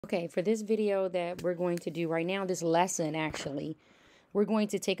Okay, for this video that we're going to do right now, this lesson actually, we're going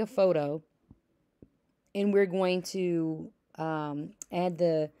to take a photo and we're going to add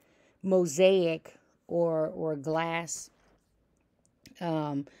the mosaic or glass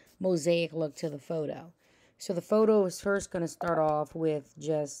mosaic look to the photo. So the photo is first going to start off with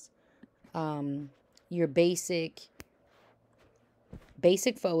just your basic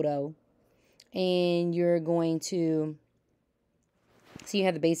photo, and you're going to see you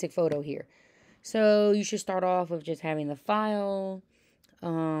have the basic photo here. So you should start off with just having the file,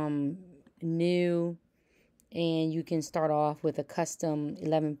 new, and you can start off with a custom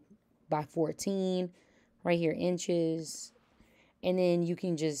 11 by 14 right here, inches. And then you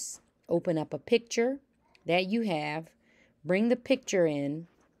can just open up a picture that you have, bring the picture in.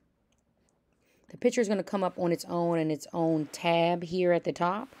 The picture is going to come up on its own and its own tab here at the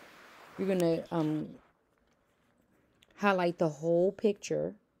top. You're going to highlight the whole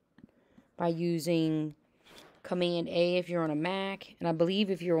picture by using Command A if you're on a Mac. And I believe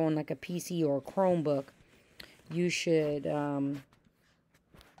if you're on like a PC or a Chromebook, you should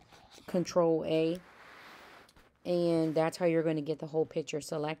Control A. And that's how you're going to get the whole picture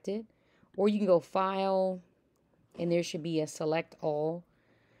selected. Or you can go File, and there should be a Select All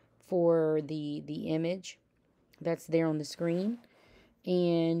for the image that's there on the screen.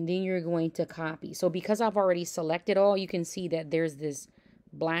 And then you're going to copy. So because I've already selected all, you can see that there's this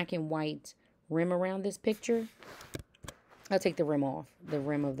black and white rim around this picture. I'll take the rim off, the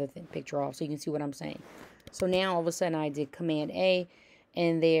rim of the picture off, so you can see what I'm saying. So now all of a sudden I did Command A,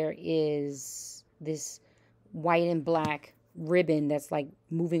 and there is this white and black ribbon that's like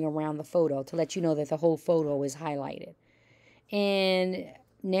moving around the photo to let you know that the whole photo is highlighted. And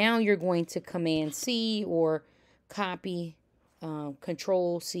now you're going to Command C or copy,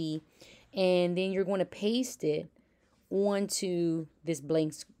 Control C, and then you're going to paste it onto this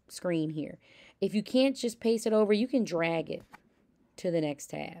blank screen here. If you can't just paste it over, you can drag it to the next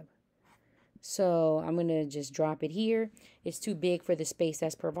tab. So I'm going to just drop it here. It's too big for the space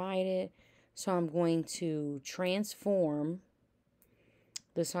that's provided. So I'm going to transform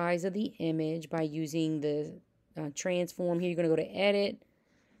the size of the image by using the transform here. You're going to go to Edit,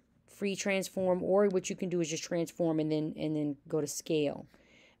 Free Transform, or what you can do is just transform and then go to Scale.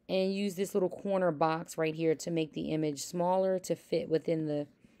 And use this little corner box right here to make the image smaller to fit within the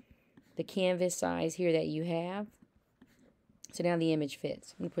canvas size here that you have. So now the image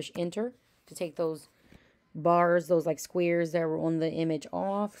fits. I'm going to push Enter to take those bars, those like squares that were on the image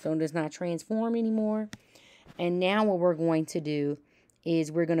off, so it does not transform anymore. And now what we're going to do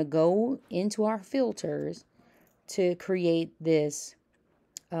is we're going to go into our filters to create this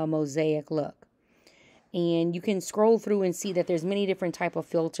mosaic look. And you can scroll through and see that there's many different type of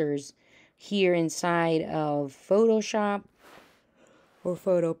filters here inside of Photoshop or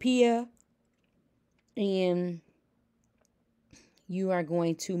Photopea. And you are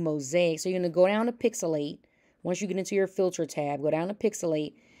going to mosaic. So you're going to go down to pixelate. Once you get into your filter tab, go down to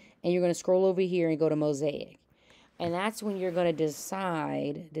pixelate, and you're going to scroll over here and go to mosaic. And that's when you're going to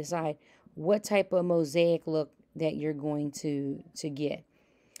decide what type of mosaic look that you're going to get.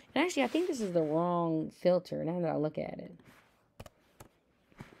 And actually, I think this is the wrong filter now that I look at it.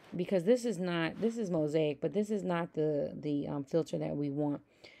 Because this is mosaic, but this is not the filter that we want.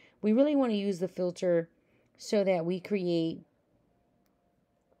 We really want to use the filter so that we create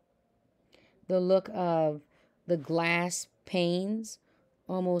the look of the glass panes,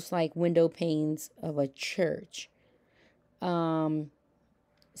 almost like window panes of a church.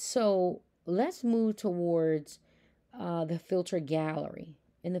 So let's move towards the filter gallery.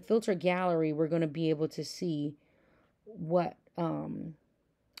 In the filter gallery, we're going to be able to see what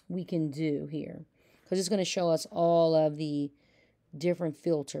we can do here, because it's going to show us all of the different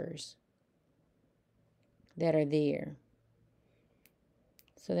filters that are there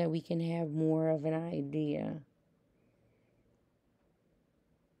so that we can have more of an idea.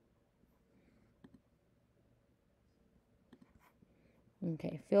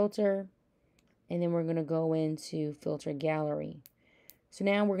 Okay, filter, and then we're going to go into filter gallery. So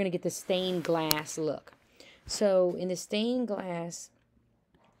now we're going to get the stained glass look. So in the stained glass,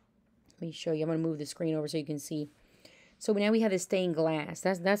 let me show you. I'm going to move the screen over so you can see. So now we have the stained glass.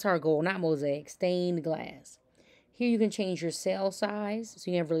 That's our goal, not mosaic, stained glass. Here you can change your cell size.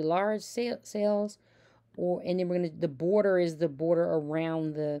 So you have really large cells, and then the border is the border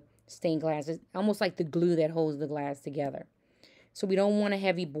around the stained glass. It's almost like the glue that holds the glass together. So we don't want a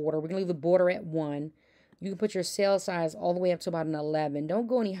heavy border. We're going to leave the border at 1. You can put your cell size all the way up to about an 11. Don't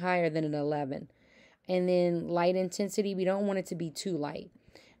go any higher than an 11. And then light intensity, we don't want it to be too light.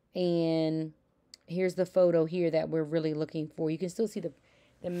 And here's the photo here that we're really looking for. You can still see the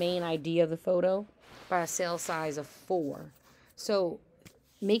the main idea of the photo by a cell size of 4. So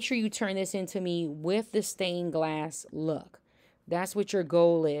make sure you turn this into me with the stained glass look. That's what your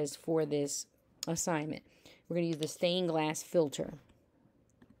goal is for this assignment. We're going to use the stained glass filter.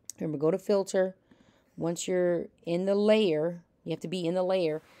 Remember, go to filter. Once you're in the layer, you have to be in the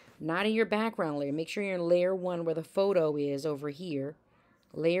layer, not in your background layer. Make sure you're in layer 1 where the photo is over here.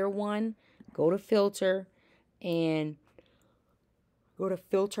 Layer 1, go to filter and go to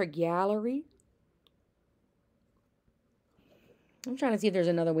filter gallery. I'm trying to see if there's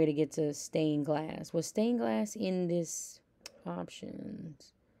another way to get to stained glass. Was stained glass in this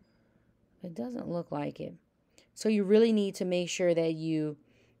options? It doesn't look like it. So you really need to make sure that you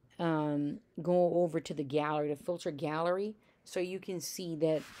go over to the gallery, the filter gallery, so you can see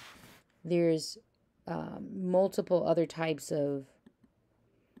that there's multiple other types of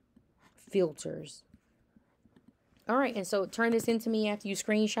filters. All right, and so turn this into me after you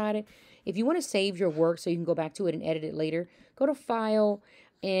screenshot it. If you want to save your work so you can go back to it and edit it later, go to File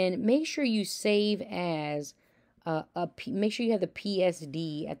and make sure you save as make sure you have the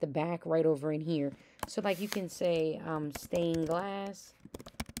PSD at the back right over in here. So like you can say stained glass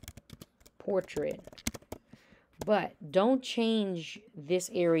portrait. But don't change this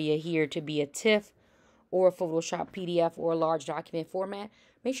area here to be a TIFF or a Photoshop PDF or a large document format.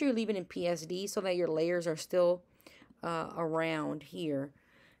 Make sure you leave it in PSD so that your layers are still around here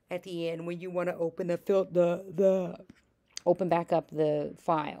at the end when you want to open the open back up the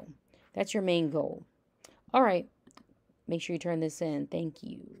file. That's your main goal. All right. Make sure you turn this in. Thank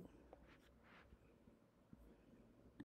you.